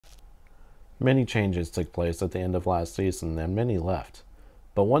Many changes took place at the end of last season and many left.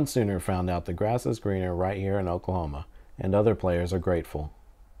 But one Sooner found out the grass is greener right here in Oklahoma, and other players are grateful.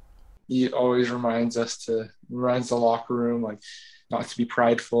 He always reminds the locker room like not to be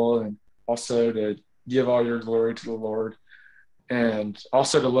prideful and also to give all your glory to the Lord and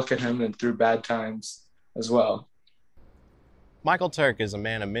also to look at him and through bad times as well. Michael Turk is a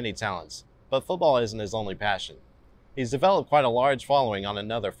man of many talents, but football isn't his only passion. He's developed quite a large following on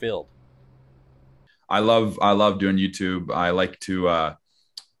another field. I love doing YouTube. I like to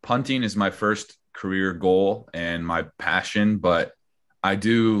punting is my first career goal and my passion, but I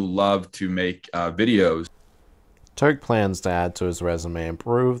do love to make videos. Turk plans to add to his resume and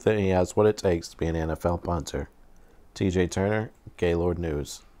prove that he has what it takes to be an NFL punter. TJ Turner, Gaylord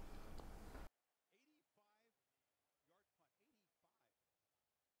News.